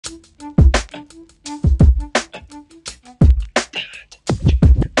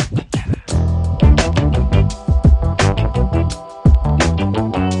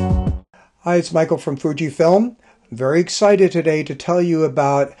Hi, it's Michael from Fujifilm. I'm very excited today to tell you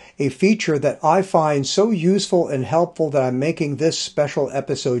about a feature that I find so useful and helpful that I'm making this special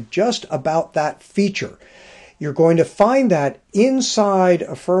episode just about that feature. You're going to find that inside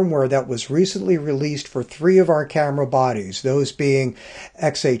a firmware that was recently released for 3 of our camera bodies, those being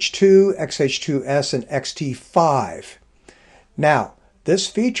XH2, XH2S, and X-T4. Now, this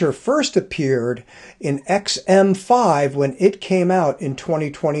feature first appeared in XM5 when it came out in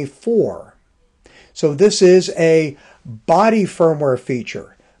 2024. So this is a body firmware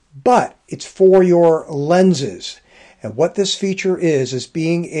feature, but it's for your lenses. And what this feature is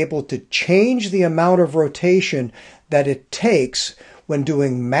being able to change the amount of rotation that it takes when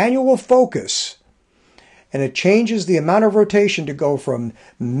doing manual focus. And it changes the amount of rotation to go from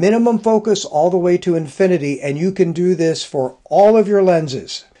minimum focus all the way to infinity, and you can do this for all of your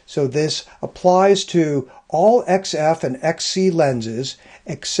lenses. So this applies to all XF and XC lenses,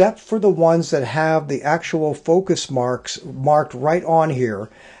 except for the ones that have the actual focus marks marked right on here,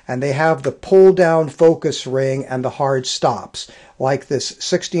 and they have the pull down focus ring and the hard stops, like this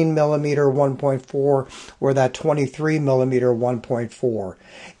 16mm 1.4 or that 23mm 1.4.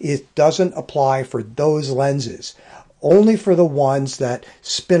 It doesn't apply for those lenses, only for the ones that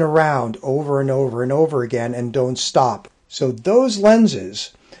spin around over and over and over again and don't stop. So those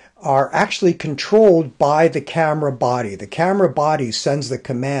lenses are actually controlled by the camera body. The camera body sends the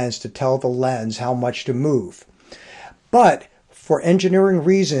commands to tell the lens how much to move. But for engineering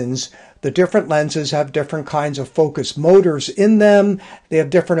reasons, the different lenses have different kinds of focus motors in them. They have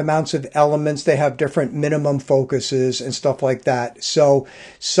different amounts of elements. They have different minimum focuses and stuff like that. So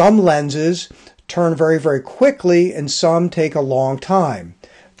some lenses turn very, very quickly and some take a long time.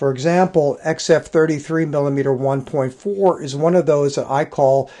 For example, XF33mm 1.4 is one of those that I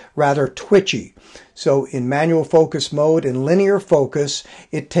call rather twitchy. So in manual focus mode and linear focus,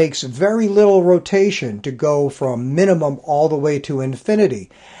 it takes very little rotation to go from minimum all the way to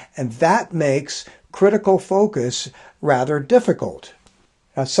infinity. And that makes critical focus rather difficult.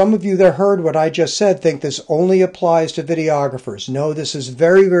 Now, some of you that heard what I just said think this only applies to videographers. No, this is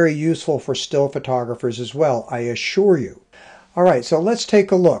very, very useful for still photographers as well, I assure you. All right, so let's take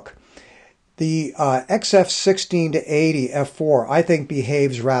a look. The XF16-80 f4 I think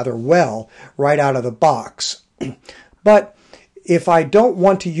behaves rather well right out of the box. But if I don't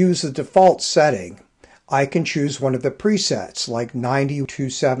want to use the default setting, I can choose one of the presets like 90,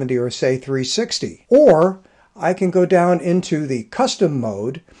 270, or say 360. Or I can go down into the custom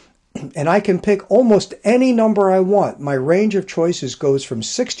mode and I can pick almost any number I want. My range of choices goes from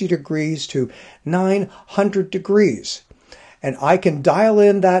 60 degrees to 900 degrees. And I can dial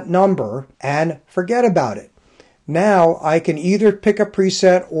in that number and forget about it. Now I can either pick a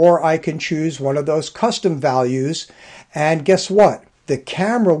preset or I can choose one of those custom values. And guess what? The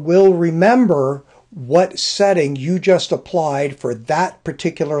camera will remember what setting you just applied for that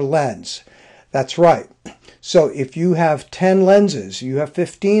particular lens. That's right. So if you have 10 lenses, you have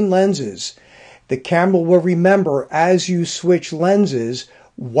 15 lenses, the camera will remember as you switch lenses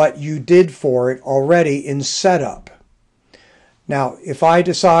what you did for it already in setup. Now, if I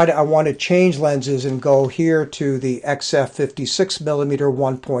decide I want to change lenses and go here to the XF56mm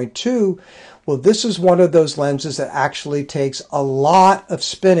 1.2, well, this is one of those lenses that actually takes a lot of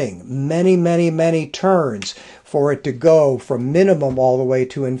spinning, many, many, many turns for it to go from minimum all the way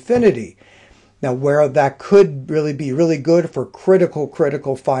to infinity. Now, where that could really be really good for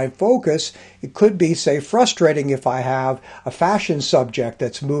critical fine focus, it could be, say, frustrating if I have a fashion subject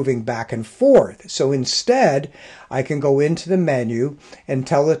that's moving back and forth. So instead, I can go into the menu and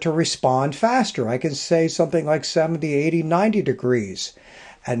tell it to respond faster. I can say something like 70, 80, 90 degrees.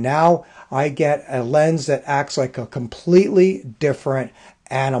 And now I get a lens that acts like a completely different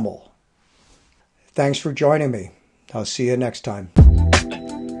animal. Thanks for joining me. I'll see you next time.